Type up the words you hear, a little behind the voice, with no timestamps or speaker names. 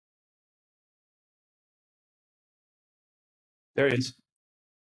There it is.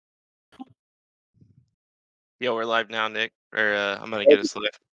 Yo, we're live now, Nick. Or I'm gonna get us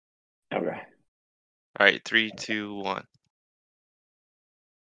live. Okay. All right, 3, 2, 1.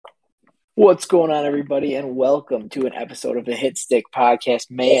 What's going on, everybody, and welcome to an episode of the Hit Stick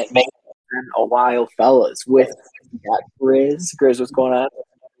Podcast. Man, it's been a while, fellas. With we got Grizz. Grizz, what's going on?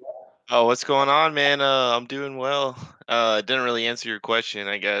 Oh, what's going on, man? I'm doing well. Didn't really answer your question,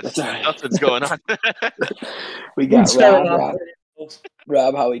 I guess. That's all right. Nothing's going on. We got Start Rob. off.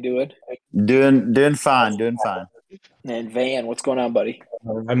 Rob, how we doing? Doing fine. And Van, what's going on, buddy?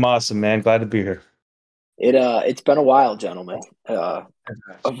 I'm awesome, man. Glad to be here. It's been a while, gentlemen. A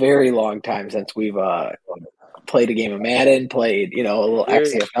very long time since we've played a game of Madden, played a little Yeah.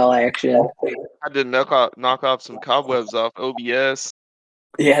 XFL action. Had to knock off some cobwebs off OBS.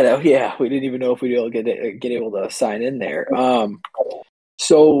 Yeah, we didn't even know if we'd be able to get able to sign in there.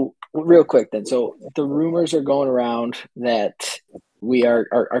 So real quick then, so the rumors are going around that we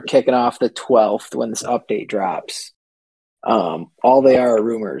are kicking off the 12th when this update drops. All they are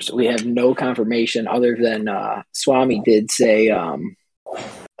rumors. We have no confirmation other than Swami did say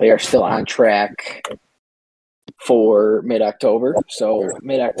they are still on track for mid-October. So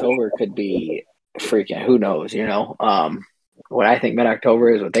mid-October could be freaking who knows, what I think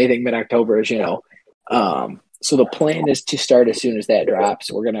mid-October is, what they think mid-October is, So the plan is to start as soon as that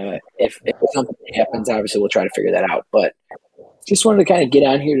drops. We're gonna, if something happens, obviously we'll try to figure that out. But just wanted to kind of get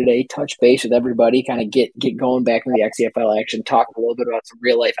on here today, touch base with everybody, kind of get going back in the XFL action, talk a little bit about some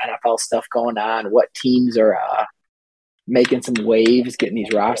real life NFL stuff going on, what teams are making some waves, getting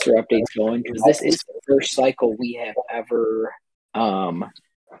these roster updates going, because this is the first cycle we have ever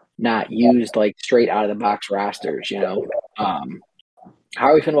not used like straight out of the box rosters. How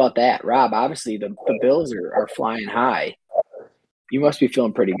are we feeling about that, Rob? Obviously, the Bills are flying high. You must be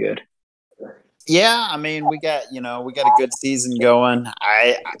feeling pretty good. Yeah, I mean, we got a good season going.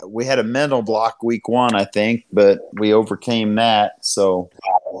 We had a mental block week 1, I think, but we overcame that. So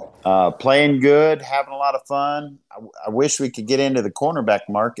playing good, having a lot of fun. I wish we could get into the cornerback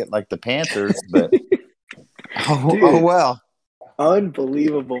market like the Panthers, but oh well.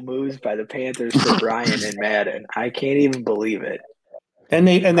 Unbelievable moves by the Panthers for Brian and Madden. I can't even believe it. And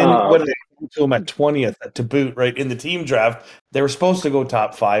then what did they do to him at 20th to boot, right, in the team draft? They were supposed to go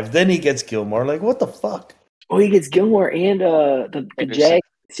top 5. Then he gets Gilmore. Like, what the fuck? Oh, he gets Gilmore and the Jag.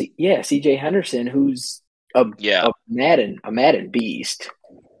 CJ Henderson, who's a Madden beast.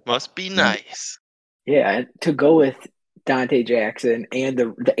 Must be nice. Yeah, to go with Dante Jackson and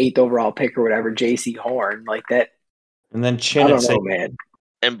the 8th overall pick or whatever, J.C. Horn, like that. And then I don't know, man.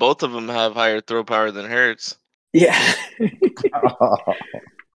 And both of them have higher throw power than Hurts. Yeah.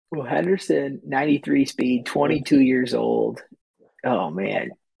 Well, Henderson, 93 speed, 22 years old. Oh, man.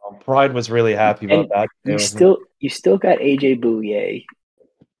 Pride was really happy about that. You still got AJ Bouye.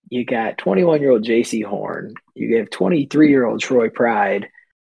 You got 21-year-old J.C. Horn. You have 23-year-old Troy Pride.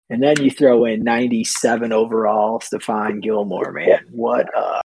 And then you throw in 97 overall Stephon Gilmore, man. What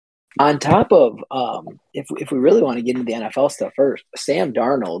on top of if we really want to get into the NFL stuff first, Sam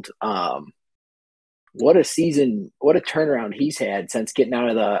Darnold, what a season, what a turnaround he's had since getting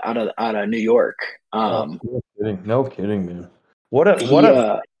out of New York. No kidding, man. What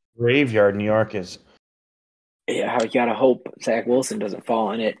a graveyard New York is. Yeah, you gotta hope Zach Wilson doesn't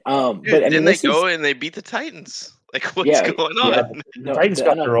fall in it. Dude, But I mean, they go and they beat the Titans. Like, what's going on? Yeah. The Titans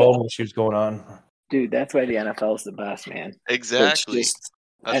got their own issues going on. Dude, that's why the NFL is the best, man. Exactly.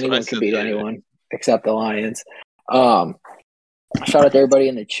 Anyone can beat anyone except the Lions. Shout out to everybody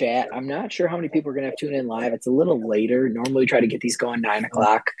in the chat. I'm not sure how many people are going to have tuned in live. It's a little later. Normally we try to get these going 9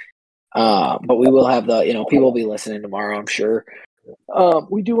 o'clock. But we will have people will be listening tomorrow, I'm sure.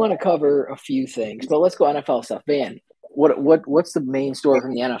 We do want to cover a few things, but let's go NFL stuff. Van, what's the main story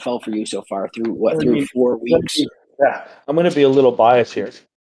from the NFL for you so far through 4 weeks? Yeah, I'm going to be a little biased here.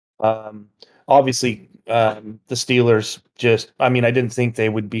 Obviously, the Steelers I didn't think they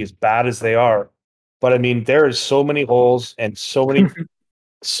would be as bad as they are. But I mean, there is so many holes and so many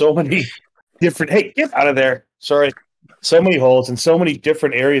different. Hey, get out of there! Sorry, so many holes and so many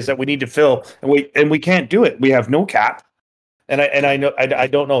different areas that we need to fill, and we can't do it. We have no cap, and I know I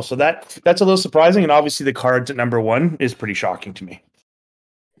don't know. So that's a little surprising, and obviously the Cards at number 1 is pretty shocking to me.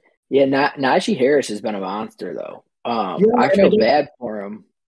 Yeah, Najee Harris has been a monster though. I feel bad for him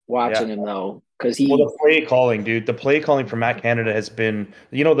watching him though. The play calling, dude. The play calling from Matt Canada has been,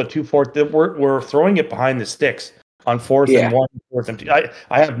 the 2-4. We're throwing it behind the sticks on 4th and 1, 4th and 2.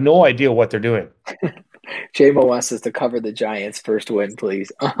 I have no idea what they're doing. J-Mo wants us to cover the Giants' first win,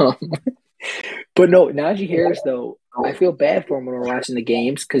 please. But no, Najee Harris though, I feel bad for him when we're watching the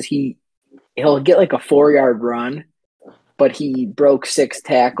games because he'll get like a 4-yard run, but he broke 6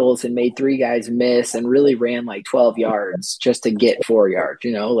 tackles and made 3 guys miss and really ran like 12 yards just to get 4 yards.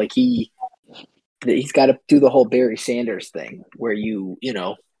 Like he's got to do the whole Barry Sanders thing where you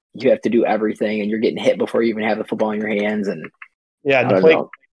have to do everything and you're getting hit before you even have the football in your hands. And yeah, the play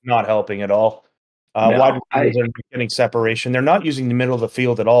not helping at all. Wide receivers are getting separation. They're not using the middle of the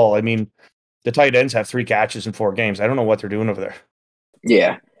field at all. I mean, the tight ends have 3 catches in 4 games. I don't know what they're doing over there.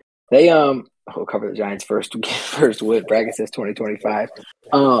 Yeah, they we'll cover the Giants first win. Bracket says 2025.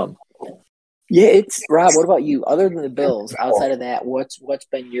 Yeah, it's Rob. What about you? Other than the Bills, outside of that, what's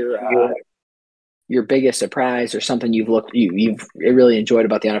been your biggest surprise or something you've really enjoyed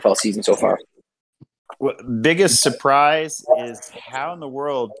about the NFL season so far? Well, biggest surprise is how in the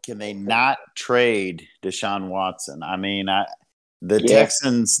world can they not trade Deshaun Watson? I mean,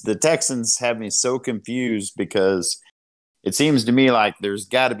 the Texans have me so confused because it seems to me like there's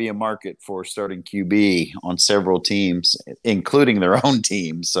got to be a market for starting QB on several teams, including their own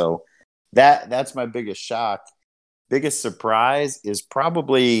team. So that's my biggest shock. Biggest surprise is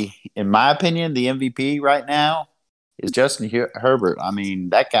probably, in my opinion, the MVP right now is Justin Herbert. I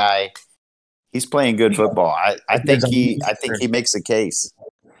mean, that guy, he's playing good football. I think he makes a case.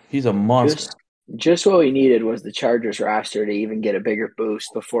 He's a monster. Just what we needed was the Chargers roster to even get a bigger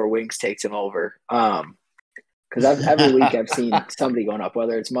boost before Wings takes him over. Because every week I've seen somebody going up,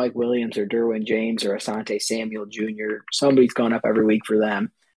 whether it's Mike Williams or Derwin James or Asante Samuel Jr. Somebody's gone up every week for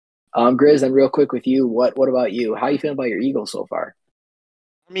them. Grizz, I'm real quick with you. What about you? How you feeling about your Eagles so far?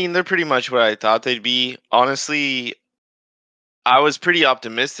 I mean, they're pretty much what I thought they'd be. Honestly, I was pretty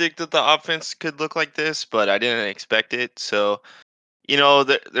optimistic that the offense could look like this, but I didn't expect it. So,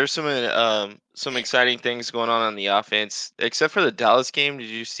 there's some exciting things going on the offense, except for the Dallas game. Did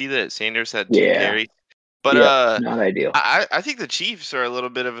you see that Sanders had 2 carries? But not ideal. I think the Chiefs are a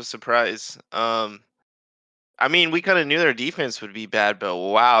little bit of a surprise. I mean, we kind of knew their defense would be bad, but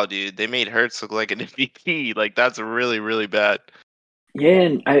wow, dude, they made Hurts look like an MVP. Like, that's really, really bad. Yeah,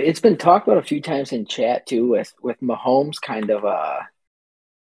 and it's been talked about a few times in chat too, with Mahomes kind of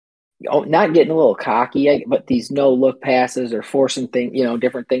not getting a little cocky, but these no look passes or forcing things,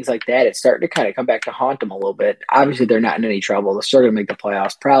 different things like that. It's starting to kind of come back to haunt them a little bit. Obviously, they're not in any trouble. They're still going to make the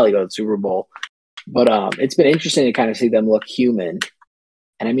playoffs, probably go to the Super Bowl. But it's been interesting to kind of see them look human.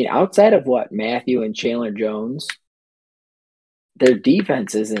 And I mean, outside of Matthew and Chandler Jones, their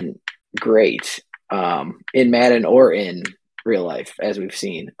defense isn't great in Madden or in real life, as we've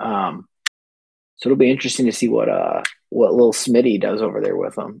seen. So it'll be interesting to see what little Smitty does over there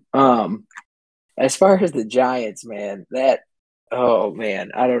with them. As far as the Giants, man, I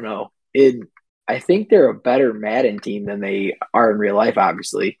don't know. I think they're a better Madden team than they are in real life.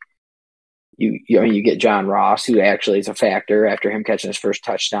 Obviously, you get John Ross, who actually is a factor after him catching his first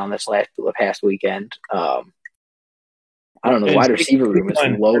touchdown this past weekend. I don't know. The wide receiver room is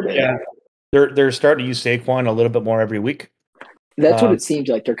loaded. Yeah. They're starting to use Saquon a little bit more every week. That's what it seems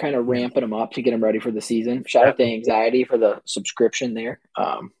like. They're kind of ramping them up to get them ready for the season. Shout out to Anxiety for the subscription there.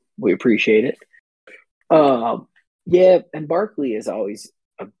 We appreciate it. Yeah, and Barkley is always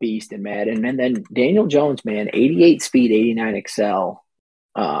a beast in Madden. And then Daniel Jones, man, 88 speed, 89 excel.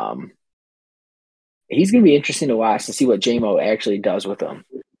 He's going to be interesting to watch to see what J-Mo actually does with him.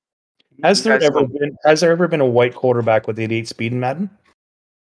 Has there ever been a white quarterback with 88 speed in Madden?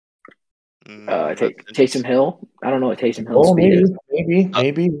 Taysom Hill. I don't know what Taysom Hill's speed is.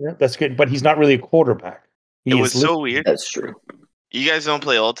 Maybe. Yeah, that's good, but he's not really a quarterback. It was so weird. That's true. You guys don't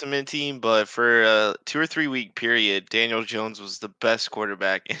play Ultimate Team, but for a 2 or 3 week period, Daniel Jones was the best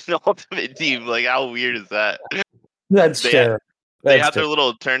quarterback in the Ultimate Team. Like, how weird is that? That's fair. They had their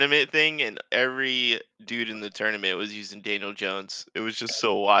little tournament thing, and every dude in the tournament was using Daniel Jones. It was just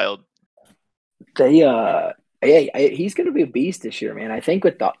so wild. He's going to be a beast this year, man. I think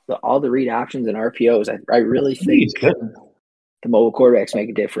with all the read options and RPOs, I really think the mobile quarterbacks make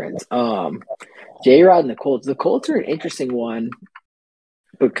a difference. J-Rod and the Colts. The Colts are an interesting one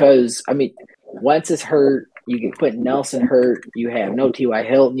because, I mean, Wentz is hurt. You can put Nelson hurt. You have no T.Y.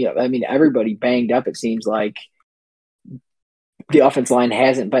 Hilton. I mean, everybody banged up, it seems like. The offense line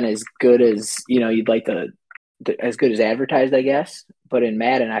hasn't been as good as, you'd like as good as advertised, I guess. But in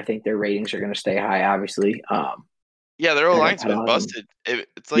Madden, I think their ratings are going to stay high, obviously. Yeah, their O-line's been busted.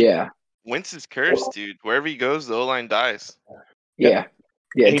 It's like Wentz is cursed, dude. Wherever he goes, the O-line dies. Yeah.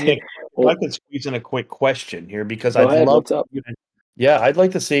 Hey, Nick, I could squeeze in a quick question here because I'd like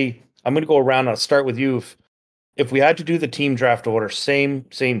to see. I'm going to go around. I'll start with you. If we had to do the team draft order, same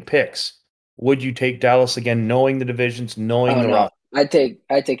picks, would you take Dallas again, knowing the divisions, knowing the roster? I'd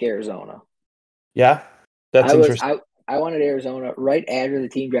take Arizona. Yeah, that's interesting. I wanted Arizona right after the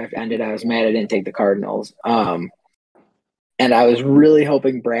team draft ended. I was mad I didn't take the Cardinals. and I was really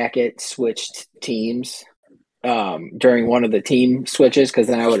hoping Brackett switched teams during one of the team switches, because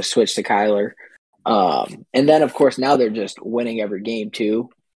then I would have switched to Kyler. And then, of course, now they're just winning every game too.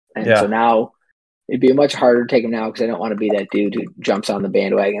 And so now it'd be much harder to take him now, because I don't want to be that dude who jumps on the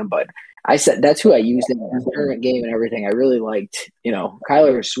bandwagon. But I said that's who I used in the tournament game and everything. I really liked,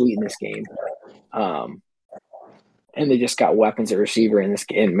 Kyler was sweet in this game. And they just got weapons at receiver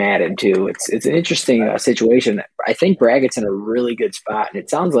in Madden too. It's an interesting situation. I think Brackett's in a really good spot, and it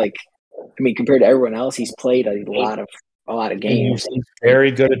sounds like, compared to everyone else, he's played a lot of games. He's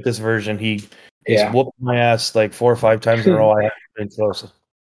very good at this version. He's whooped my ass like 4 or 5 times in a row. I haven't been close.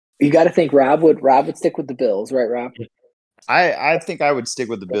 You got to think Rob would stick with the Bills, right, Rob? I think I would stick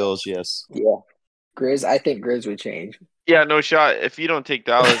with the Bills. Yes. Yeah. Grizz, I think Grizz would change. Yeah, no shot. If you don't take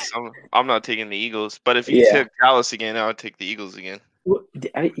Dallas, I'm not taking the Eagles. But if you took Dallas again, I would take the Eagles again.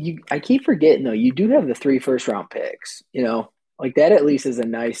 I keep forgetting though. You do have the 3 first-round picks. Like that at least is a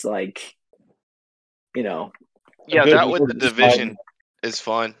nice Yeah, that with the division is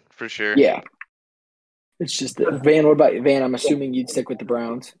fun for sure. Yeah. It's just Van. What about you, Van? I'm assuming you'd stick with the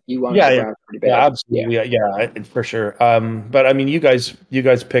Browns. You want the Browns pretty bad. Yeah, absolutely. Yeah, for sure. But you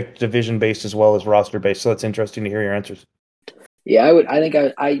guys picked division based as well as roster based, so that's interesting to hear your answers. Yeah,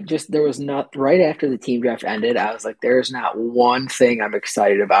 I just there was not right after the team draft ended. I was like, there's not one thing I'm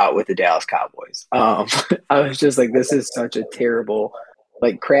excited about with the Dallas Cowboys. I was just like, this is such a terrible,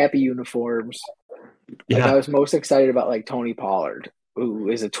 crappy uniforms. Yeah. I was most excited about Tony Pollard, who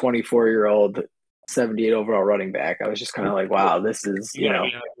is a 24-year-old. 78 overall running back. I was just kind of like, wow, this is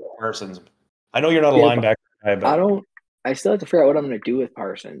Parsons. I know you're not a linebacker guy, but I still have to figure out what I'm going to do with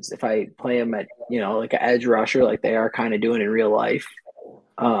Parsons if I play him at like an edge rusher, like they are kind of doing in real life.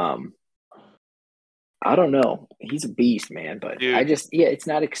 I don't know. He's a beast, man, but dude, it's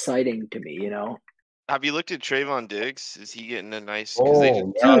not exciting to me. Have you looked at Trayvon Diggs? Is he getting a nice? Because they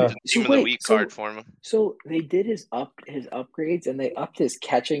just dropped the team of the week card for him. So they did his upgrades, and they upped his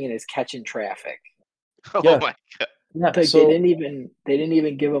catching and his catch in traffic. Oh my god! Yeah, they didn't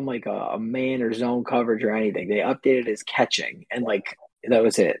even give him a man or zone coverage or anything. They updated his catching, and that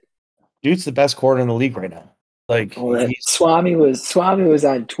was it. Dude's the best corner in the league right now. Swami was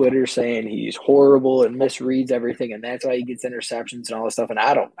on Twitter saying he's horrible and misreads everything, and that's why he gets interceptions and all this stuff. And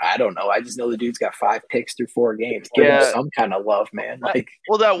I don't know. I just know the dude's got 5 picks through 4 games. Give him some kind of love, man.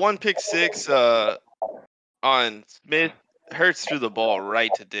 That one pick 6 on Smith. Hurts threw the ball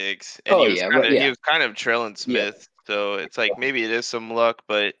right to Diggs, and he was kind of trailing Smith, so it's maybe it is some luck,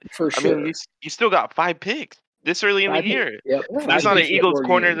 but for sure, you still got 5 picks this early in the year. Yep. There's not an Eagles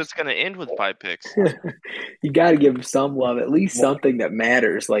corner that's going to end with 5 picks. You got to give him some love, at least something that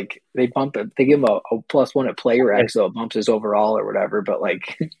matters. They give him a +1 at play rec, so it bumps his overall or whatever, but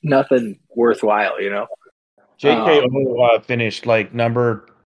nothing worthwhile, J.K. finished number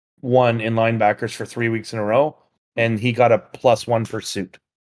 1 in linebackers for 3 weeks in a row. And he got a +1 pursuit.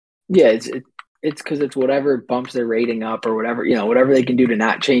 Yeah, it's because it's whatever bumps their rating up or whatever, whatever they can do to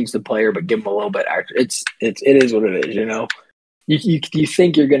not change the player but give them a little bit extra. It is what it is, You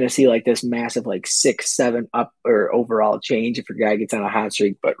think you're going to see this massive 6, 7 up or overall change if your guy gets on a hot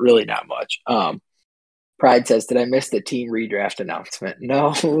streak, but really not much. Pride says, did I miss the team redraft announcement?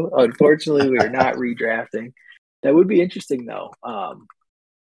 No, unfortunately, we are not redrafting. That would be interesting though.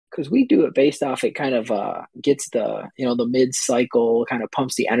 Because we do it based off it kind of gets the the mid-cycle, kind of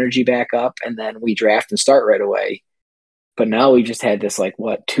pumps the energy back up, and then we draft and start right away. But now we just had this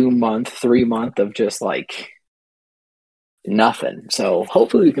 2-month, 3-month of just nothing. So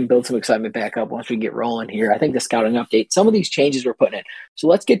hopefully we can build some excitement back up once we get rolling here. I think the scouting update, some of these changes we're putting in. So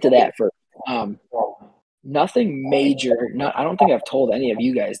let's get to that first. Nothing major. I don't think I've told any of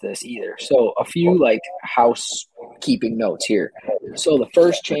you guys this either. So a few housekeeping notes here. So the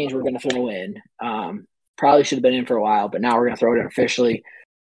first change we're going to throw in, probably should have been in for a while, but now we're going to throw it in officially.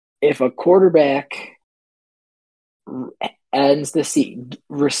 If a quarterback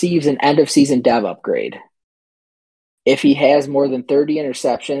receives an end of season dev upgrade, if he has more than 30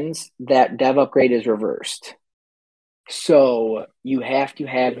 interceptions, that dev upgrade is reversed. So you have to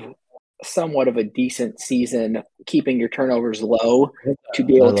have somewhat of a decent season, keeping your turnovers low to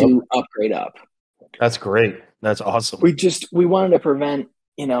be able to upgrade up. That's great. That's awesome. We wanted to prevent,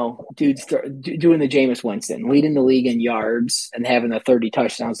 dudes doing the Jameis Winston, leading the league in yards and having the 30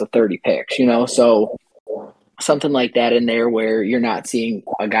 touchdowns to 30 picks, so something like that in there where you're not seeing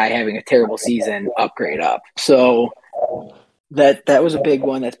a guy having a terrible season upgrade up. So that was a big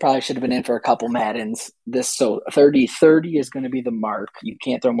one. That probably should have been in for a couple Maddens. 30 is going to be the mark. You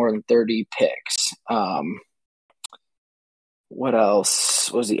can't throw more than 30 picks. What else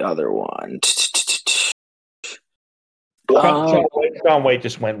was the other one? Shaun White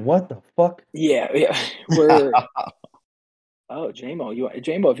just went, what the fuck? Yeah. We're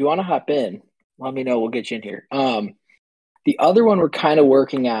JMO, if you want to hop in, let me know. We'll get you in here. The other one we're kind of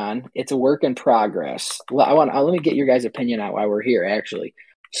working on, it's a work in progress. Let me get your guys' opinion on why we're here, actually.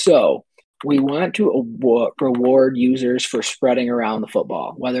 So we want to reward users for spreading around the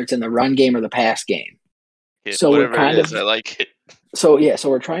football, whether it's in the run game or the pass game. So whatever it is, I like it. So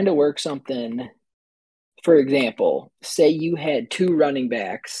we're trying to work something. For example, say you had 2 running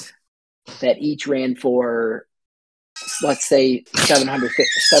backs that each ran for, let's say,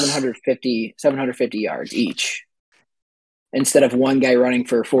 750 yards each, instead of one guy running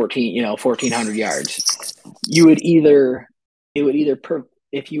for 1,400 yards.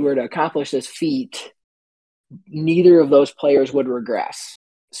 If you were to accomplish this feat, neither of those players would regress.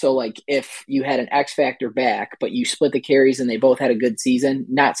 So, like, if you had an X factor back, but you split the carries and they both had a good season,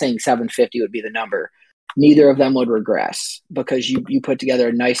 not saying 750 would be the number, neither of them would regress because you put together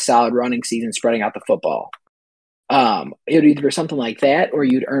a nice, solid running season spreading out the football. It would either be something like that, or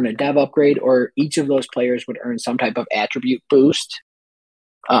you'd earn a dev upgrade, or each of those players would earn some type of attribute boost.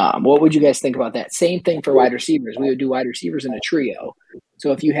 What would you guys think about that? Same thing for wide receivers. We would do wide receivers in a trio.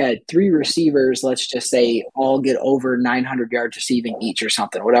 So if you had 3 receivers, let's just say all get over 900 yards receiving each or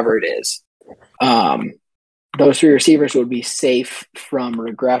something, whatever it is. Those 3 receivers would be safe from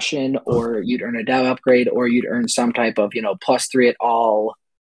regression, or you'd earn a dev upgrade, or you'd earn some type of, +3 at all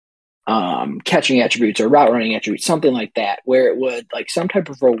catching attributes or route running attributes, something like that, where it would like some type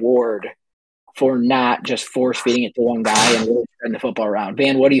of reward for not just force feeding it to one guy and really spreading the football around.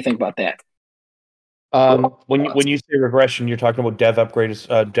 Van, what do you think about that? When you say regression, you're talking about dev upgrades,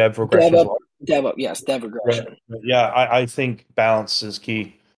 dev regression. Dev regression. Yeah, I think balance is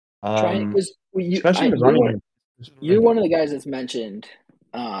key. Especially in the running game. You're one of the guys that's mentioned.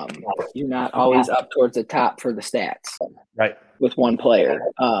 You're not always up towards the top for the stats, right? With one player.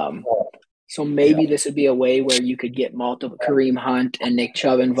 So maybe this would be a way where you could get multiple Kareem Hunt and Nick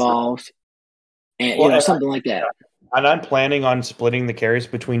Chubb involved, and something like that. And I'm planning on splitting the carries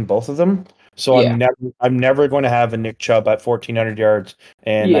between both of them. So I'm never going to have a Nick Chubb at 1,400 yards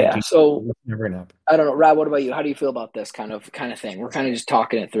and 19. So never gonna happen. I don't know, Rob. What about you? How do you feel about this kind of thing? We're kind of just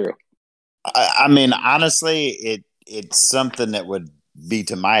talking it through. I mean, honestly, it's something that would be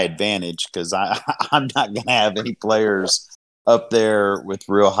to my advantage because I'm not going to have any players up there with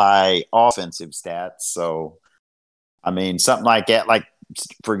real high offensive stats. So, I mean, something like that, like,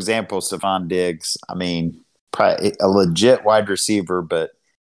 for example, Stephon Diggs, I mean, probably a legit wide receiver, but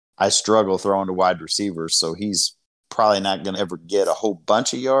I struggle throwing to wide receivers. So he's probably not going to ever get a whole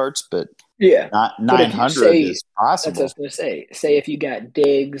bunch of yards, but not 900 is possible. That's what I was going to say. Say if you got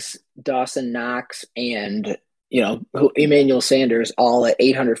Diggs, Dawson Knox, and Emmanuel Sanders all at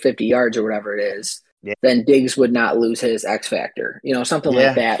 850 yards or whatever it is, then Diggs would not lose his X factor. Something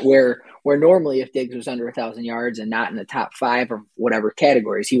like that, where normally if Diggs was under 1,000 yards and not in the top 5 or whatever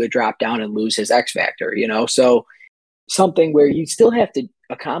categories, he would drop down and lose his X factor. So something where you still have to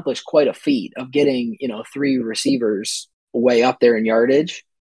accomplish quite a feat of getting 3 receivers way up there in yardage,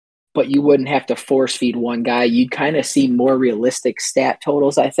 but you wouldn't have to force feed one guy. You'd kind of see more realistic stat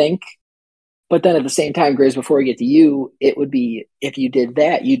totals, I think. But then at the same time, Grizz, before we get to you, it would be, if you did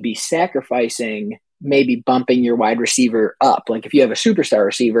that, you'd be sacrificing maybe bumping your wide receiver up. Like if you have a superstar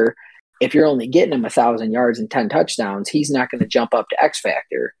receiver, if you're only getting him 1,000 yards and 10 touchdowns, he's not going to jump up to X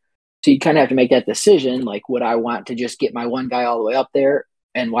factor. So you kind of have to make that decision. Like, would I want to just get my one guy all the way up there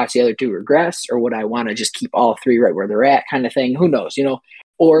and watch the other 2 regress? Or would I want to just keep all 3 right where they're at, kind of thing? Who knows,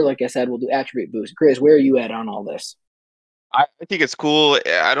 Or like I said, we'll do attribute boost. Grizz, where are you at on all this? I think it's cool.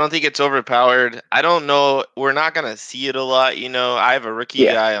 I don't think it's overpowered. I don't know. We're not going to see it a lot. I have a rookie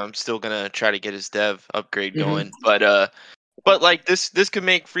guy. I'm still going to try to get his dev upgrade going. But like this could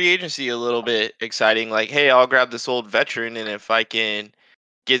make free agency a little bit exciting. Like, hey, I'll grab this old veteran, and if I can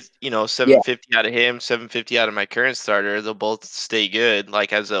get 750 out of him, 750 out of my current starter, they'll both stay good,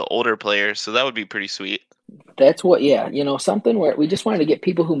 like as an older player. So that would be pretty sweet. That's what, something where we just wanted to get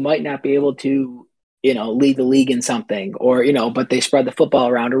people who might not be able to, lead the league in something, or, but they spread the football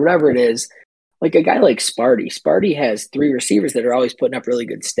around or whatever it is. Like a guy like Sparty. Sparty has 3 receivers that are always putting up really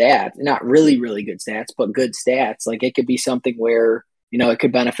good stats. Not really, really good stats, but good stats. Like it could be something where, it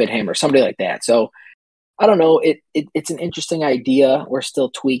could benefit him or somebody like that. So I don't know. It's an interesting idea. We're still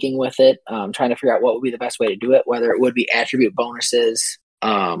tweaking with it, trying to figure out what would be the best way to do it, whether it would be attribute bonuses,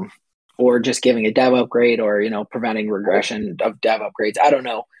 or just giving a dev upgrade, or, preventing regression of dev upgrades. I don't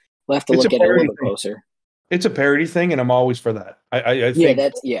know. We'll have to look at it a little bit closer. It's a parity thing, and I'm always for that. I think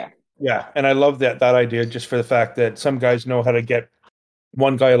that's. Yeah, and I love that idea, just for the fact that some guys know how to get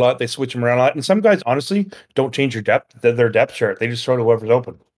one guy a lot, they switch him around a lot. And some guys, honestly, don't change their depth chart. They just throw to whoever's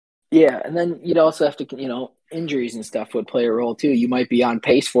open. Yeah, and then you'd also have to, injuries and stuff would play a role too. You might be on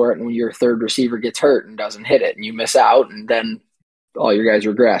pace for it, and when your third receiver gets hurt and doesn't hit it, and you miss out, and then all your guys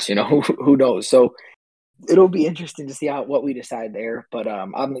regress. Who knows? So it'll be interesting to see what we decide there. But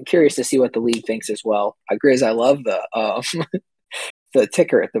I'm curious to see what the league thinks as well. Grizz, I love the the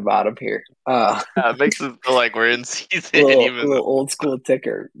ticker at the bottom here. It makes it feel like we're in season. little old school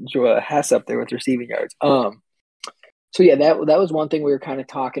ticker. Hess up there with receiving yards. So yeah, that was one thing we were kind of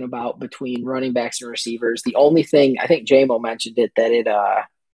talking about between running backs and receivers. The only thing I think JMO mentioned that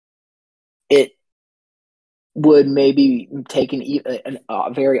it would maybe take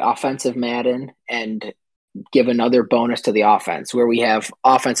a very offensive Madden and give another bonus to the offense, where we have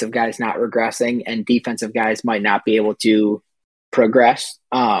offensive guys not regressing and defensive guys might not be able to progress,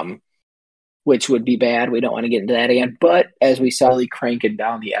 which would be bad. We don't want to get into that again. But as we slowly cranking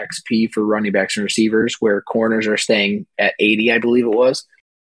down the XP for running backs and receivers, where corners are staying at 80, I believe it was.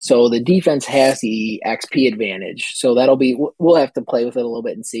 So the defense has the XP advantage. So we'll have to play with it a little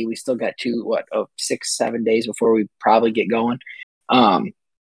bit and see. We still got 6-7 days before we probably get going.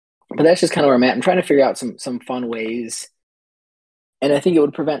 But that's just kind of where I'm at. I'm trying to figure out some fun ways. And I think it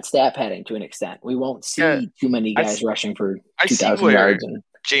would prevent stat padding to an extent. We won't see too many guys rushing for 2,000 yards.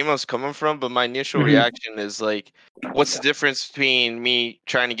 JMO's coming from, but my initial reaction is like, what's the difference between me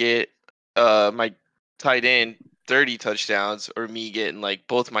trying to get my tight end 30 touchdowns or me getting like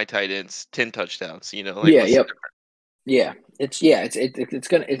both my tight ends 10 touchdowns? Yeah, it's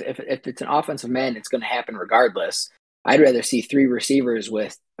gonna if it's an offensive man, it's gonna happen regardless. I'd rather see 3 receivers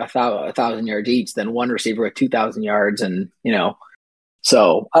with 1,000 yards each than 1 receiver with 2,000 yards, and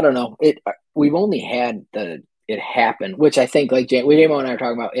So I don't know. We've only had it happen, which I think, like JMO and I are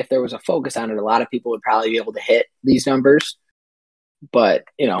talking about, if there was a focus on it, a lot of people would probably be able to hit these numbers. But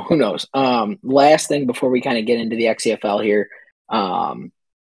who knows? Last thing before we kind of get into the XCFL here,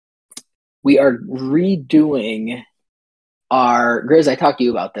 we are redoing our Grizz. I talked to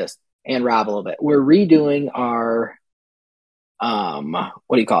you about this and Rob a little bit. We're redoing our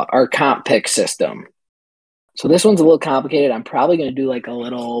our comp pick system. So this one's a little complicated. I'm probably going to do like a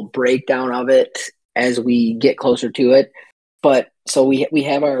little breakdown of it as we get closer to it. But so we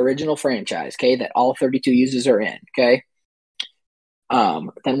have our original franchise, okay, that all 32 users are in, okay?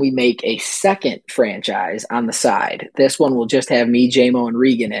 Then we make a second franchise on the side. This one will just have me, JMO, and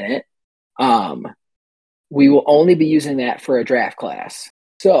Regan in it. We will only be using that for a draft class.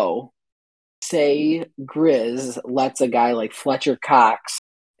 So say Grizz lets a guy like Fletcher Cox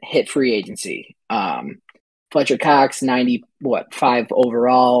hit free agency. Fletcher Cox, 95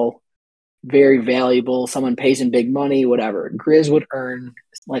 overall, very valuable. Someone pays him big money, whatever. Grizz would earn,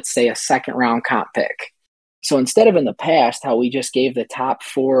 let's say, a second-round comp pick. So instead of in the past how we just gave the top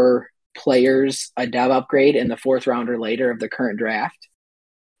 4 players a dev upgrade in the 4th round or later of the current draft,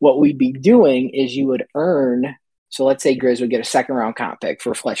 what we'd be doing is you would earn, so let's say Grizz would get a second-round comp pick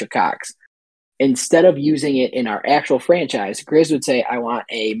for Fletcher Cox. Instead of using it in our actual franchise, Grizz would say, I want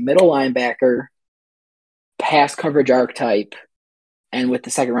a middle linebacker, pass coverage archetype, and with the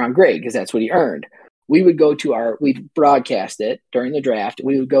second round grade, because that's what he earned. We would go to we'd broadcast it during the draft.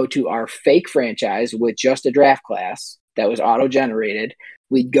 We would go to our fake franchise with just a draft class that was auto-generated.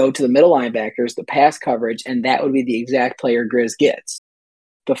 We'd go to the middle linebackers, the pass coverage, and that would be the exact player Grizz gets.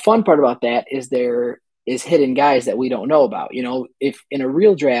 The fun part about that is there is hidden guys that we don't know about. If in a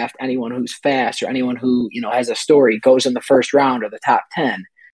real draft, anyone who's fast or anyone who, has a story goes in the first round or the top 10,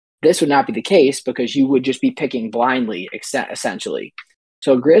 this would not be the case because you would just be picking blindly, essentially.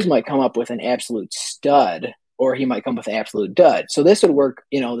 So Grizz might come up with an absolute stud, or he might come up with an absolute dud. So this would work,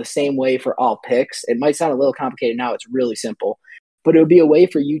 the same way for all picks. It might sound a little complicated now. It's really simple. But it would be a way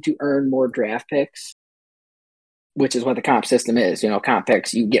for you to earn more draft picks, which is what the comp system is. Comp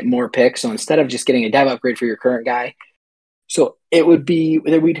picks, you get more picks. So instead of just getting a dev upgrade for your current guy, so it would be,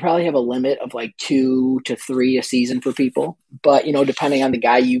 we'd probably have a limit of like 2 to 3 a season for people. But, depending on the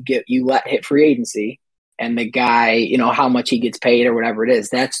guy you let hit free agency and the guy, how much he gets paid or whatever it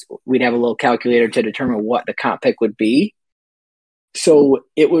is, we'd have a little calculator to determine what the comp pick would be. So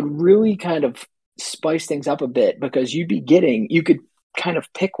it would really kind of spice things up a bit because you could kind of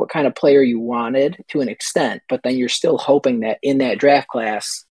pick what kind of player you wanted to an extent, but then you're still hoping that in that draft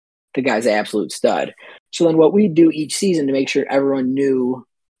class, the guy's an absolute stud. So then what we do each season to make sure everyone knew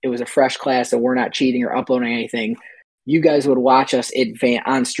it was a fresh class and we're not cheating or uploading anything, you guys would watch us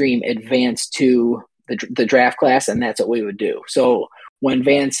on stream advance to the draft class, and that's what we would do. So when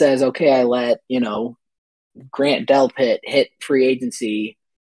Van says, okay, I let, Grant Delpit hit free agency,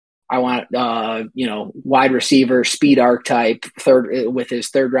 I want wide receiver, speed archetype, with his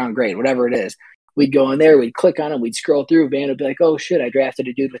third round grade, whatever it is. We'd go in there, we'd click on him, we'd scroll through. Van would be like, "Oh shit, I drafted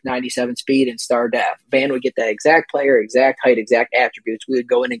a dude with 97 speed and star dev." Van would get that exact player, exact height, exact attributes. We would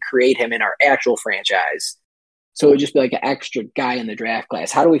go in and create him in our actual franchise. So it would just be like an extra guy in the draft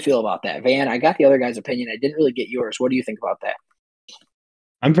class. How do we feel about that, Van? I got the other guy's opinion. I didn't really get yours. What do you think about that?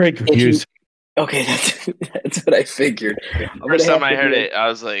 I'm very confused. Okay, that's what I figured. First time I heard it, I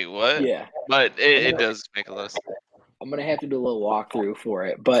was like, "What?" Yeah, but it does make a list. I'm gonna have to do a little walkthrough for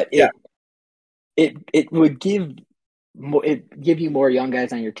it, but it would give you more young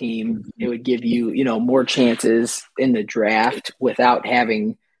guys on your team. It would give you more chances in the draft without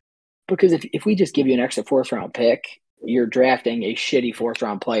having, because if we just give you an extra 4th round pick, you're drafting a shitty 4th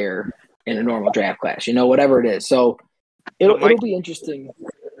round player in a normal draft class, whatever it is. So it'll be interesting.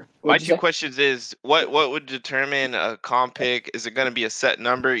 My two questions is what would determine a comp pick? Is it going to be a set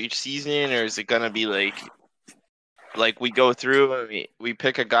number each season, or is it going to be like we go through and we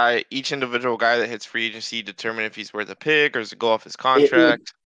pick a guy, each individual guy that hits free agency, determine if he's worth a pick, or does it go off his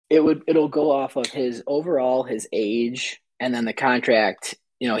contract? It'll go off of his overall, his age, and then the contract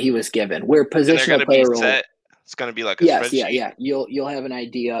he was given. Where positional player role. It's going to be like a spreadsheet. Yeah. You'll have an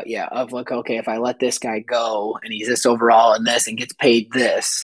idea, of like, okay, if I let this guy go and he's this overall and this and gets paid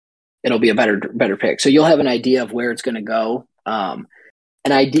this, it'll be a better pick. So you'll have an idea of where it's going to go. And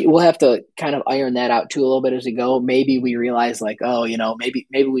we'll have to kind of iron that out too a little bit as we go. Maybe we realize like,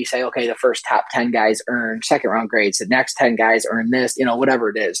 maybe we say, okay, the first top 10 guys earn 2nd round grades. The next 10 guys earn this, whatever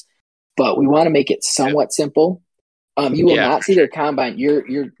it is. But we want to make it somewhat simple. You will not see their combine.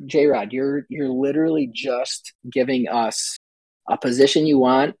 You're J-Rod. You're literally just giving us a position you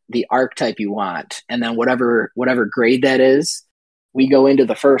want, the archetype you want, and then whatever grade that is, we go into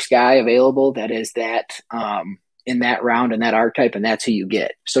the first guy available that is that in that round and that archetype, and that's who you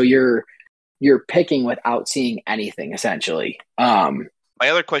get. So you're picking without seeing anything essentially. My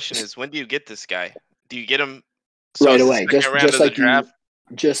other question is, when do you get this guy? Do you get him right away?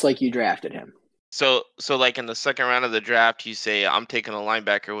 Just like you drafted him. So like in the 2nd round of the draft, you say, I'm taking a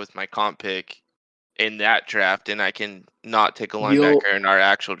linebacker with my comp pick in that draft, and I can not take a linebacker in our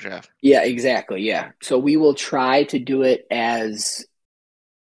actual draft. Yeah, exactly. Yeah. So we will try to do it as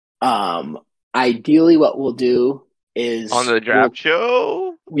ideally what we'll do is on the draft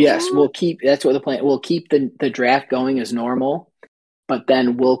show. Yes, that's what the plan. We'll keep the draft going as normal, but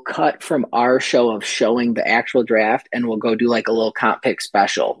then we'll cut from our show of showing the actual draft and we'll go do like a little comp pick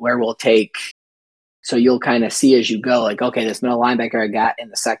special where we'll take. So you'll kind of see as you go, like, okay, this middle linebacker I got in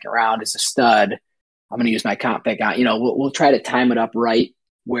the 2nd round is a stud. I'm going to use my comp pick on. We'll try to time it up right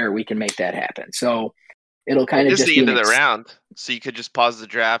where we can make that happen. So it'll kind of just the end of the round. So you could just pause the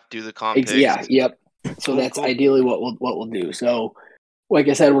draft, do the comp picks. Yeah, yep. So that's ideally what we'll do. So, like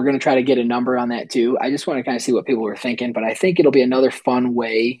I said, we're going to try to get a number on that too. I just want to kind of see what people were thinking, but I think it'll be another fun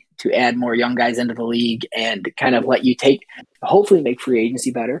way to add more young guys into the league and kind of let you hopefully make free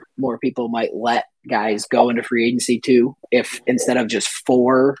agency better. More people might let guys go into free agency too. If instead of just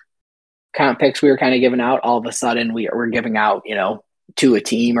 4 comp picks we were kind of giving out, all of a sudden we're giving out, 2 a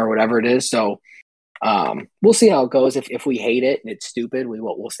team or whatever it is. So we'll see how it goes. If we hate it and it's stupid,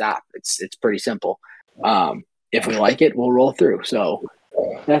 we'll stop. It's pretty simple. If we like it, we'll roll through. So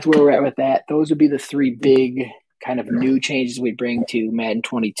that's where we're at with that. Those would be the 3 big kind of new changes we bring to Madden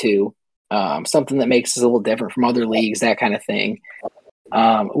 22. Something that makes us a little different from other leagues, that kind of thing.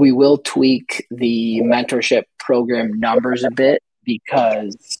 We will tweak the mentorship program numbers a bit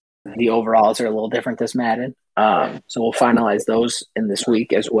because the overalls are a little different this Madden. So we'll finalize those in this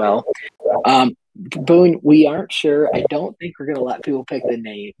week as well. Boone, we aren't sure. I don't think we're going to let people pick the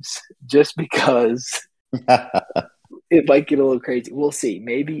names just because it might get a little crazy. We'll see.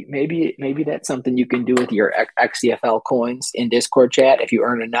 Maybe that's something you can do with your XCFL coins in Discord chat. If you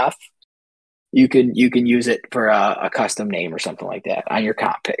earn enough, you can use it for a custom name or something like that on your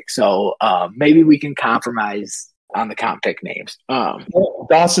comp pick. So maybe we can compromise on the comp pick names.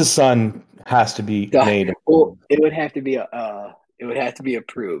 Doss's son has to be made. Well, it would have to be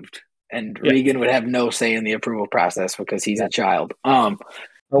approved. And Regan would have no say in the approval process because he's a child. Are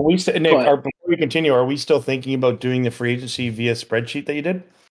we, Nick? Before we continue, are we still thinking about doing the free agency via spreadsheet that you did?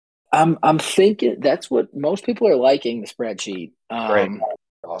 I'm thinking that's what most people are liking, the spreadsheet. Right.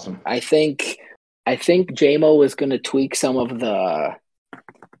 Awesome. I think JMO was going to tweak some of the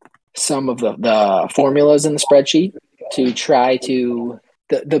formulas in the spreadsheet to try to.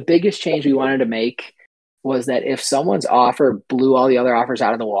 The biggest change we wanted to make was that if someone's offer blew all the other offers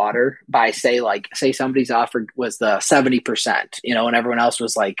out of the water by say somebody's offer was the 70%, and everyone else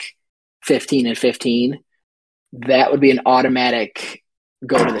was like 15 and 15, that would be an automatic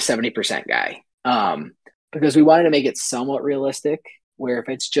go to the 70% guy. Because we wanted to make it somewhat realistic, where if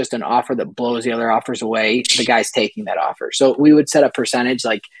it's just an offer that blows the other offers away, the guy's taking that offer. So we would set a percentage,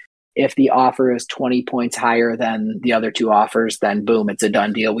 like if the offer is 20 points higher than the other two offers, then boom, it's a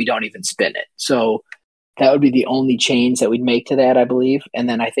done deal. We don't even spin it. So that would be the only change that we'd make to that, I believe. And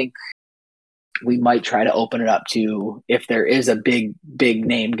then I think we might try to open it up to, if there is a big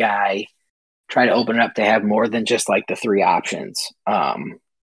name guy, try to open it up to have more than just like the three options.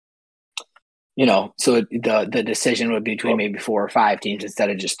 So the decision would be between maybe 4 or 5 teams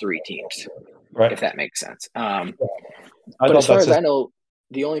instead of just 3 teams, Right. if that makes sense. But thought as far that's as I know,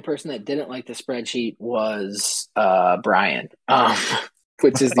 the only person that didn't like the spreadsheet was Brian,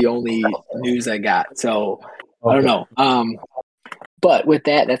 which is the only news I got. So I don't know. But with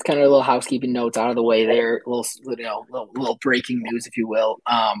that, that's kind of a little housekeeping notes out of the way there. Little breaking news, if you will.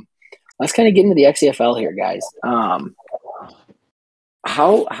 Let's kind of get into the XCFL here, guys.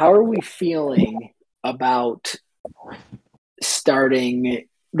 How are we feeling about starting?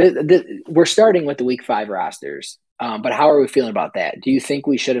 We're starting with the Week 5 rosters, but how are we feeling about that? Do you think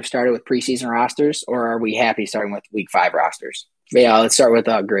we should have started with preseason rosters, or are we happy starting with Week 5 rosters? Yeah, let's start with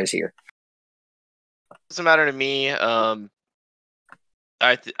Grizz here. Doesn't matter to me.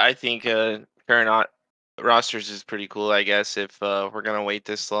 I think current rosters is pretty cool. I guess if we're gonna wait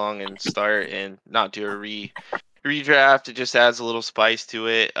this long and start and not do a redraft, it just adds a little spice to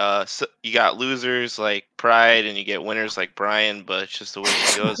it. So you got losers like Pride and you get winners like Brian, but it's just the way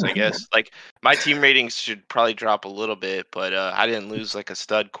it goes, I guess. Like my team ratings should probably drop a little bit, but I didn't lose like a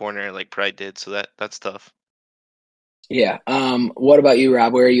stud corner like Pride did, so that's tough. Yeah. What about you,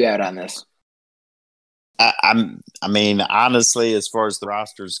 Rob? Where are you at on this? I mean, honestly, as far as the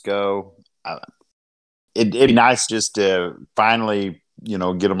rosters go, it'd be nice just to finally, get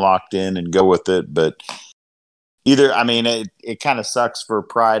them locked in and go with it. But it kind of sucks for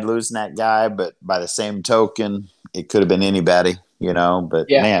Pride losing that guy, but by the same token, it could have been anybody, But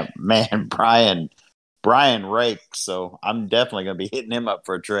yeah. man, Brian rakes, so I'm definitely going to be hitting him up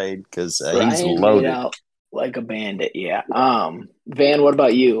for a trade because he's loaded. Made out like a bandit, yeah. Van, what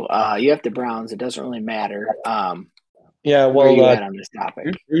about you? You have the Browns. It doesn't really matter. Yeah, where are well, you at on this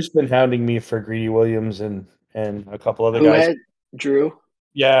topic? Drew's been hounding me for Greedy Williams and a couple other Who guys. had Drew?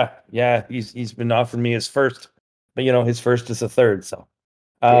 Yeah, he's been offering me his first, but his first is a third. So,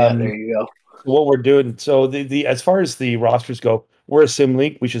 Yeah, there you go. What we're doing. So the as far as the rosters go, we're a sim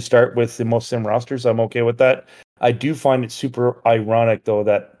league. We should start with the most sim rosters. I'm okay with that. I do find it super ironic though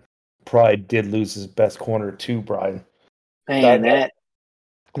that Pride did lose his best corner to Brian. Man, that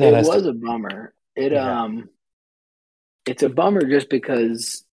it was a bummer. It's a bummer just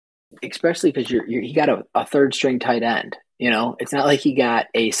because, especially because he got a third string tight end. It's not like he got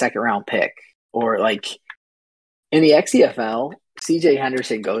a second round pick or like in the XCFL. CJ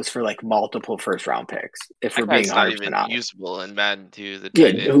Henderson goes for like multiple first round picks. If we're being 100% not even honest. usable in Madden too. The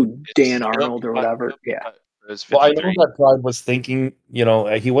tight end. Who Dan Arnold or whatever. Yeah. Well, I know that Pride was thinking,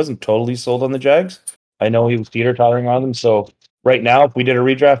 he wasn't totally sold on the Jags. I know he was teeter-tottering on them. So right now, if we did a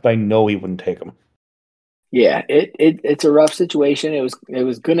redraft, I know he wouldn't take them. Yeah, it's a rough situation. It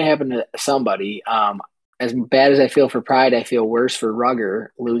was going to happen to somebody. As bad as I feel for Pride, I feel worse for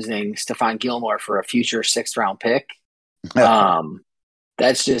Rugger losing Stephon Gilmore for a future 6th round pick.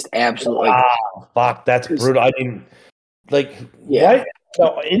 That's just absolutely. Wow, fuck, that's brutal. I mean, why?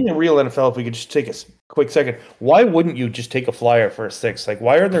 So in the real NFL, if we could just take a quick second, why wouldn't you just take a flyer for a 6th? Like,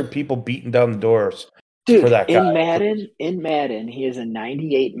 why are there people beating down the doors for that guy? In Madden, he is a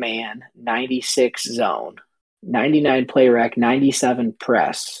 98 man, 96 zone, 99 play rec, 97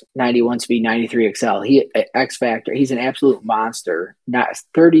 press, 91 speed, 93 XL. X factor. He's an absolute monster. Not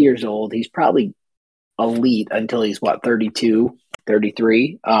 30 years old. He's probably elite until he's 32,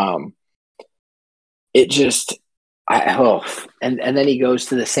 33. It just. And then he goes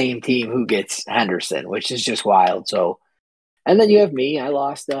to the same team who gets Henderson, which is just wild. So, and then you have me. I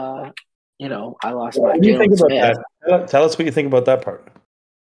lost. I lost my Jalen Smith. Tell us what you think about that part.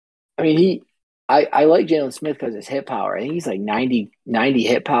 I mean, I like Jalen Smith because his hit power. I think he's like 90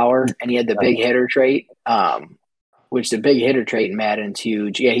 hit power, and he had the big hitter trait. Which the big hitter trait in Madden's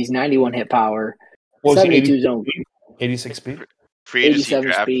huge. Yeah, he's 91 hit power, 72 zone, 86 speed, free agency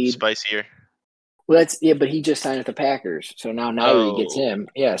draft speed, spicier. Well, but he just signed with the Packers, so now Nairi gets him.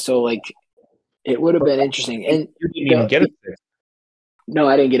 Yeah, so it would have been interesting. And you didn't even get it. No,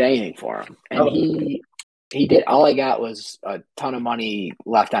 I didn't get anything for him, and he did. All I got was a ton of money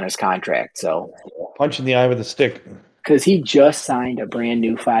left on his contract. So punch in the eye with a stick. Because he just signed a brand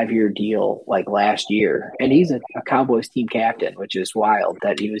new 5-year deal last year, and he's a Cowboys team captain, which is wild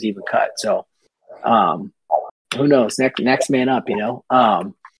that he was even cut. So, who knows? Next man up, you know.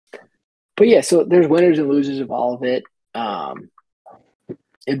 But yeah, so there's winners and losers of all of it.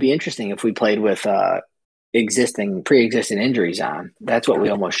 It'd be interesting if we played with pre-existing injuries on. That's what we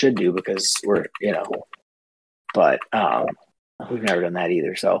almost should do because we're, you know, but we've never done that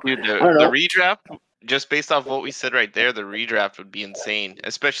either. So Dude, I don't the know. redraft, just based off what we said right there, the redraft would be insane.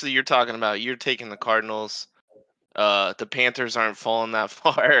 Especially you're taking the Cardinals. The Panthers aren't falling that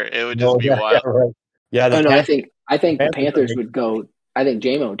far. It would just No, be yeah, wild. right. Yeah, the Oh, no, I Panthers. think the Panthers are Panthers big. would go. I think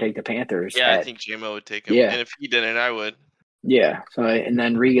J-Mo would take the Panthers. Yeah, I think JMO would take him, Yeah. and if he didn't, I would. Yeah. So and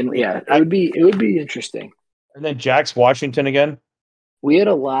then Regan. Yeah, it would be interesting. And then Jack's Washington again. We had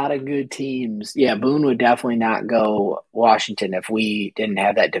a lot of good teams. Yeah, Boone would definitely not go Washington if we didn't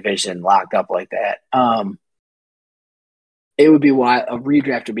have that division locked up like that. It would be why a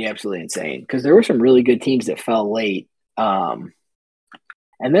redraft would be absolutely insane because there were some really good teams that fell late. And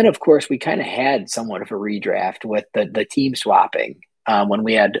then, of course, we kind of had somewhat of a redraft with the team swapping when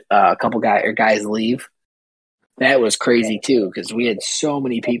we had a couple guys leave. That was crazy too because we had so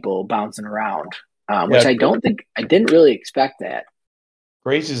many people bouncing around, which I didn't really expect that.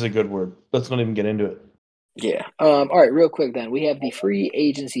 Crazy is a good word. Let's not even get into it. Yeah. All right, real quick then. We have the free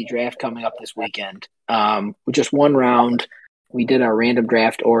agency draft coming up this weekend. With just one round, we did our random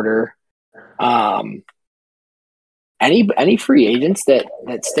draft order. Any free agents that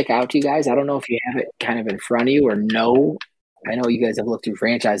stick out to you guys? I don't know if you have it kind of in front of you or no. I know you guys have looked through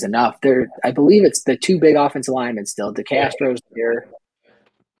franchise enough. I believe it's the two big offensive linemen still. DeCastro's there.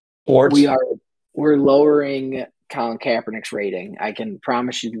 Sports. We're lowering Colin Kaepernick's rating. I can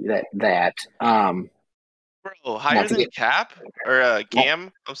promise you that. Bro, higher than Cap or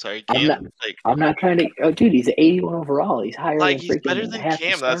Cam? I'm sorry, Cam. I'm not trying to. Oh, dude, he's an 81 overall. He's higher than he's better freaking than half the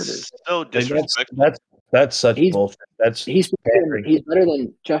Cam. starters. That's so disrespectful. That's such bullshit. He's better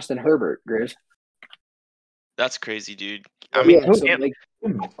than Justin Herbert, Grizz. That's crazy, dude. I mean, so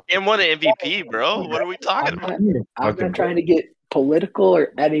Cam won an MVP, bro. What are we talking about? I'm not trying to get political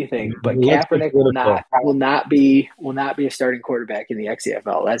or anything, but Kaepernick will not be a starting quarterback in the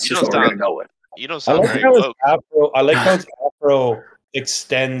XFL. That's just what we're gonna go with. You don't sound right. I like how Afro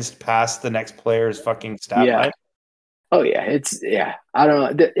extends past the next player's fucking stat line. Oh yeah, I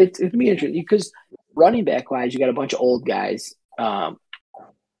don't know. It's gonna be interesting because running back wise, you got a bunch of old guys. Kerryon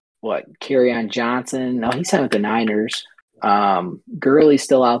Johnson? No, he signed with the Niners. Gurley's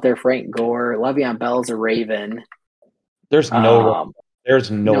still out there. Frank Gore, Le'Veon Bell's a Raven. There's no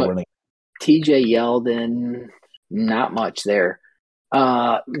running. TJ Yeldon, not much there.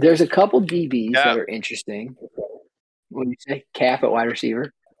 There's a couple DBs that are interesting. What do you say? Cap at wide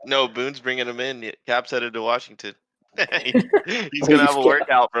receiver? No, Boone's bringing him in. Cap's headed to Washington. He's gonna have a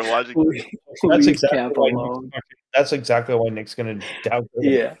workout for Washington. That's exactly why Nick's gonna doubt him.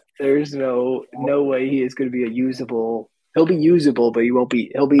 Yeah, there's no way he is going to be a usable. He'll be usable, but he won't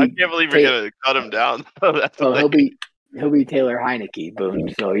be. He'll be. I can't believe you're gonna cut him down. He'll be Taylor Heineke,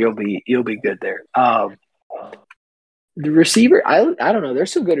 Boone. So you'll be good there. The receiver, I don't know.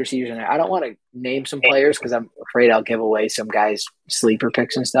 There's some good receivers in there. I don't want to name some players because I'm afraid I'll give away some guys' sleeper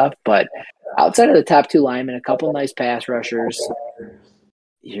picks and stuff. But outside of the top two linemen, a couple nice pass rushers.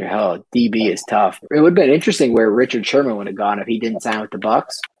 DB is tough. It would have been interesting where Richard Sherman would have gone if he didn't sign with the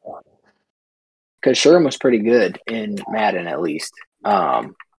Bucs. Because Sherman was pretty good in Madden, at least.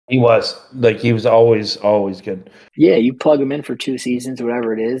 He was always good. Yeah, you plug him in for 2 seasons,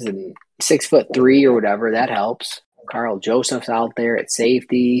 whatever it is, and 6'3" or whatever, that helps. Carl Joseph's out there at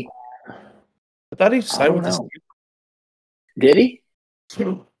safety. I thought he signed with the Steelers. Did he?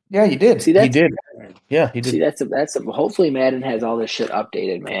 Yeah, he did. See, he did. Yeah, he did. See, that's hopefully Madden has all this shit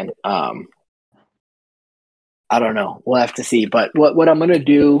updated, man. I don't know. We'll have to see. But what I'm gonna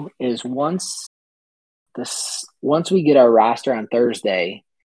do is once we get our roster on Thursday,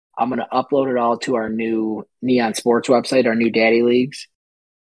 I'm gonna upload it all to our new Neon Sports website, our new Daddy Leagues.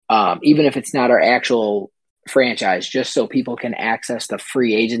 Even if it's not our actual franchise, just so people can access the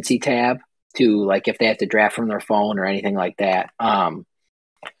free agency tab to, like, if they have to draft from their phone or anything like that.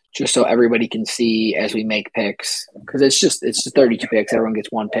 Just so everybody can see as we make picks, because it's just 32 picks. Everyone gets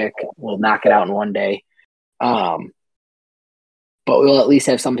 1 pick. We'll knock it out in one day. But we'll at least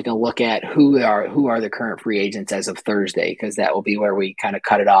have something to look at who are the current free agents as of Thursday, because that will be where we kind of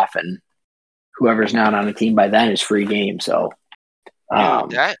cut it off, and whoever's not on the team by then is free game. So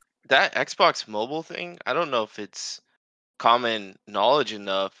Dude, that Xbox mobile thing, I don't know if it's common knowledge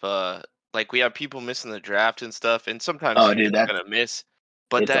enough. Like, we have people missing the draft and stuff, and sometimes that's gonna miss.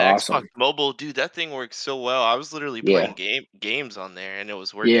 But that awesome. Xbox mobile, dude, that thing works so well. I was literally playing games on there, and it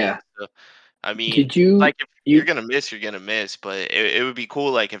was working. Yeah. So I mean, Did you like if you you're gonna miss, you're gonna miss. But it would be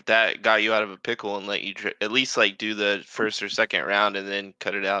cool, like if that got you out of a pickle and let you at least like do the first or second round and then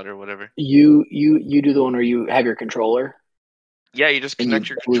cut it out or whatever. you do the one where you have your controller Yeah, you just and you connect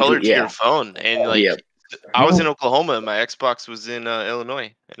your controller Bluetooth? to your Yeah, phone, and yep, like I was in Oklahoma, and my Xbox was in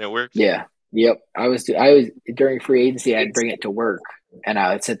Illinois, and it worked. yeah, yep. I was during free agency. I'd bring it to work, and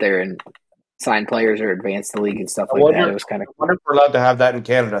I would sit there and sign players or advance the league and stuff I like that. It wonder, was kind of. I wonder if we're allowed to have that in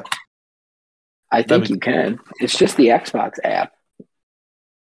Canada. I That'd think be you can. It's just the Xbox app,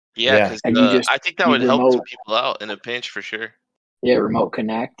 Yeah, yeah. because and you just I think that you would help some remote people out in a pinch for sure. remote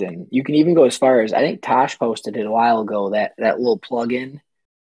connect, and you can even go as far as I think Tosh posted it a while ago that little plug-in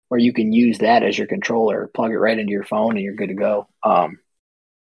where you can use that as your controller, plug it right into your phone, and you're good to go.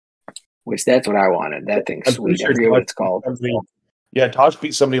 Which that's what I wanted. That thing's I'm pretty sweet. I sure forget what Tosh it's beat called. somebody. Yeah, Tosh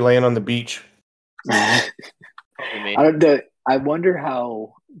beat somebody laying on the beach. I Probably me. don't. I wonder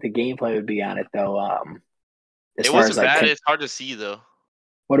how the gameplay would be on it though. As It far as wasn't like, bad. It's hard to see though.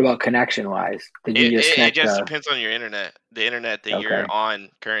 what about connection wise? Did you just It connect just the? depends on your internet, the internet that Okay. you're on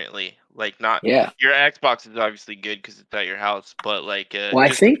currently. Like not Yeah. your Xbox is obviously good because it's at your house, but like Well, I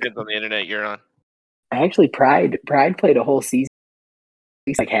just think depends on the internet you're on. actually Pride played a whole season, at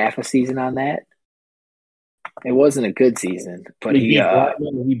least like half a season on that. It wasn't a good season, but We beat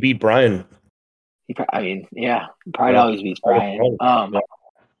Brian. We beat Brian. I mean, yeah, Pride Yeah. always beats Brian. Yeah.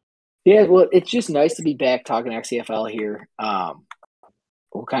 Yeah, well, it's just nice to be back talking XCFL here.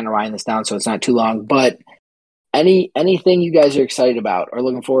 We'll kind of wind this down so it's not too long. But anything you guys are excited about or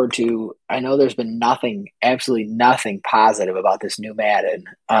looking forward to? I know there's been nothing, absolutely nothing positive about this new Madden.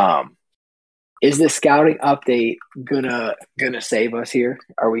 Is the scouting update gonna save us here?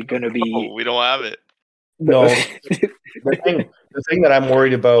 Are we gonna be? Oh, we don't have it. No, the thing that I'm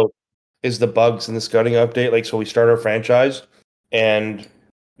worried about is the bugs in the scouting update. Like, so we start our franchise, and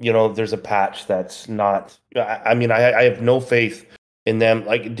there's a patch that's not. I mean, I have no faith in them.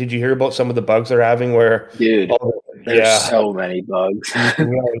 Like, did you hear about some of the bugs they're having? Where, Dude, there's yeah, so many bugs.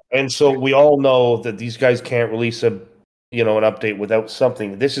 right. And so we all know that these guys can't release an update without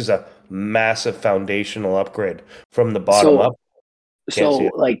something. This is a massive foundational upgrade from the bottom up. Can't see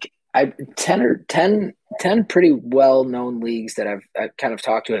it. Like I 10 pretty well known leagues that I've kind of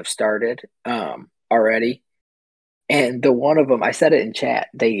talked to have started already. And the one of them, I said it in chat.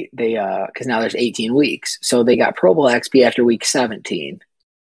 They because now there's 18 weeks, so they got Pro Bowl XP after week 17,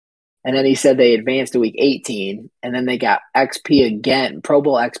 and then he said they advanced to week 18, and then they got XP again, Pro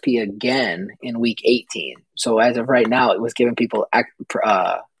Bowl XP again in week 18. So as of right now, it was giving people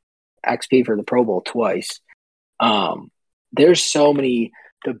XP for the Pro Bowl twice. There's so many.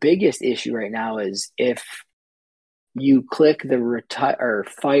 The biggest issue right now is if you click the retire or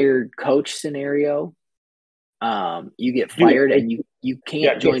fired coach scenario, you get fired and you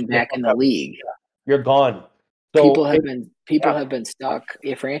can't join back in the league. You're gone. So People have been stuck.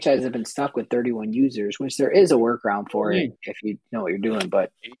 Your franchises have been stuck with 31 users, which there is a workaround for it if you know what you're doing.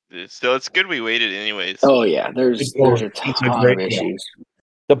 But Still, it's good we waited anyways. oh yeah, there's a ton of issues.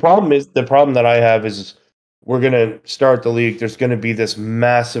 The problem that I have is we're gonna start the league. There's gonna be this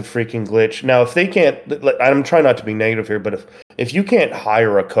massive freaking glitch. Now, if they can't, I'm trying not to be negative here, but if you can't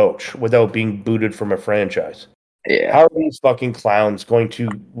hire a coach without being booted from a franchise, yeah, how are these fucking clowns going to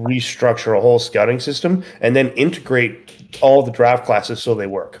restructure a whole scouting system and then integrate all the draft classes so they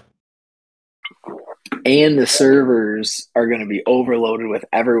work? And the servers are going to be overloaded with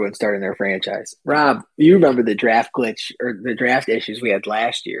everyone starting their franchise. Rob, you remember the draft glitch or the draft issues we had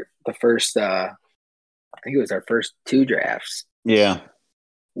last year? The first, I think it was our first 2 drafts. Yeah.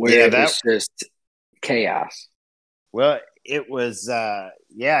 Where it was just chaos. Well, it was,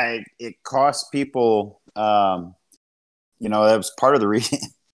 it cost people, that was part of the reason,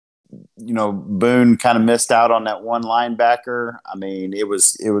 Boone kind of missed out on that one linebacker. I mean, there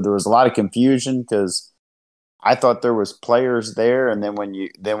was a lot of confusion because I thought there was players there, and then when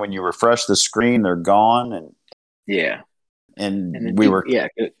you refresh the screen, they're gone, and we were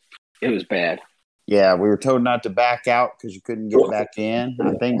it was bad. Yeah, we were told not to back out because you couldn't get back in.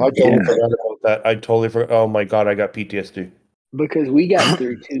 I think I totally forgot about that. I totally forgot. Oh my god, I got PTSD because we got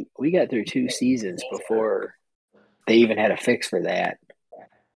through 2 seasons before they even had a fix for that.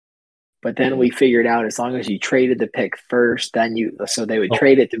 But then we figured out as long as you traded the pick first, so they would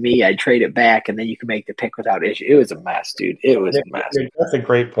trade it to me, I'd trade it back, and then you can make the pick without issue. It was a mess, dude. It was a mess. That's a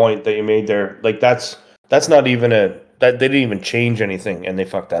great point that you made there. Like that's not even that they didn't even change anything, and they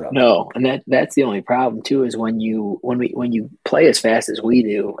fucked that up. No, and that's the only problem too is when you play as fast as we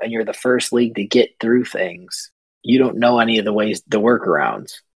do, and you're the first league to get through things, you don't know any of the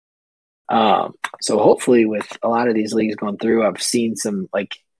workarounds. So hopefully, with a lot of these leagues going through, I've seen some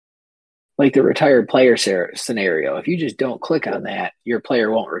like like the retired player scenario. If you just don't click on that, your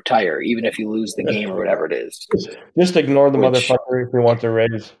player won't retire, even if you lose the game or whatever it is. Just ignore the Which- motherfucker if you want to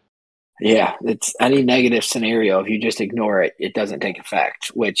raise. Yeah, it's any negative scenario. If you just ignore it, it doesn't take effect.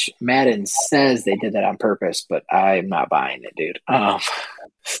 Which Madden says they did that on purpose, but I'm not buying it, dude.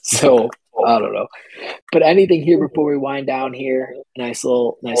 So I don't know. But anything here before we wind down here? Nice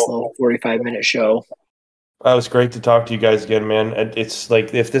little 45-minute show. It was great to talk to you guys again, man. And it's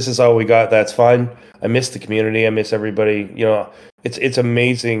like, if this is all we got, that's fine. I miss the community. I miss everybody. You know, it's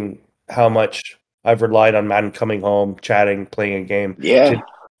amazing how much I've relied on Madden coming home, chatting, playing a game. Yeah.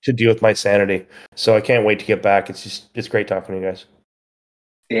 To deal with my sanity. So I can't wait to get back. It's great talking to you guys.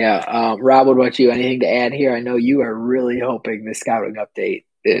 Yeah. Rob, what about you? Anything to add here? I know you are really hoping the scouting update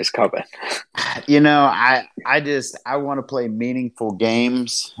is coming. You know, I want to play meaningful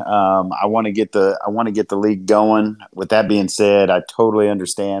games. I want to get the league going. With that being said, I totally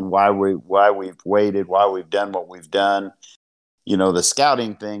understand why we've waited, why we've done what we've done. You know, the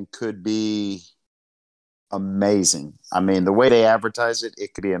scouting thing could be amazing. I mean, the way they advertise it,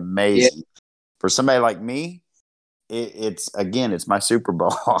 it could be amazing. Yeah. For somebody like me, it's my Super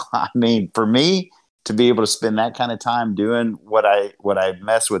Bowl. I mean, for me to be able to spend that kind of time doing what I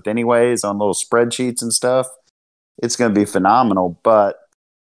mess with anyways on little spreadsheets and stuff, it's going to be phenomenal. But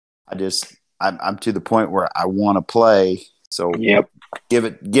I'm to the point where I want to play. So give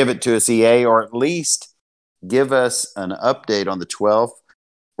it to us, EA, or at least give us an update on the 12th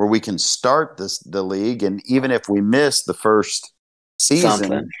where we can start the league. And even if we miss the first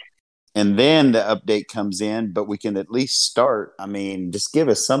season and then the update comes in, but we can at least start. I mean, just give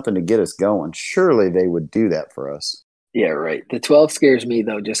us something to get us going. Surely they would do that for us. Yeah, right. The 12 scares me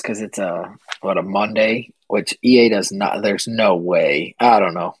though, just because it's a Monday, which EA does not. There's no way. I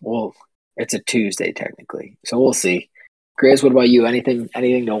don't know. Well, it's a Tuesday technically, so we'll see. Grizz, what about you? Anything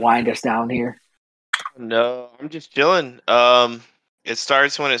to wind us down here? No, I'm just chilling. It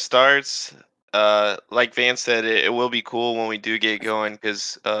starts when it starts. Like Vance said, it will be cool when we do get going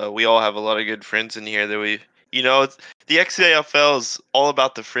because we all have a lot of good friends in here that the XAFL is all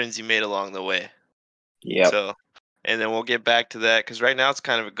about the friends you made along the way. Yeah. So, and then we'll get back to that because right now it's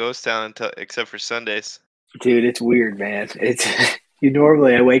kind of a ghost town except for Sundays. Dude, it's weird, man. It's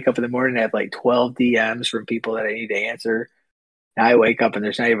normally I wake up in the morning and have like 12 DMs from people that I need to answer. Now I wake up and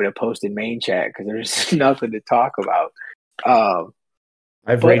there's not even a posted main chat because there's nothing to talk about.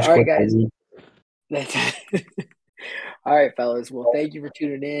 I've rage quit. All right, guys. All right, fellas. Well, thank you for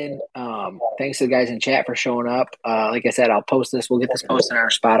tuning in. Thanks to the guys in chat for showing up. Like I said, I'll post this. We'll get this posted on our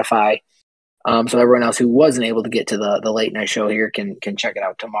Spotify. So everyone else who wasn't able to get to the late night show here can check it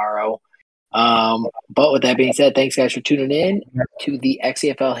out tomorrow. But with that being said, thanks guys for tuning in to the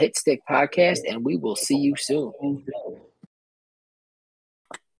XAFL Hit Stick podcast, and we will see you soon.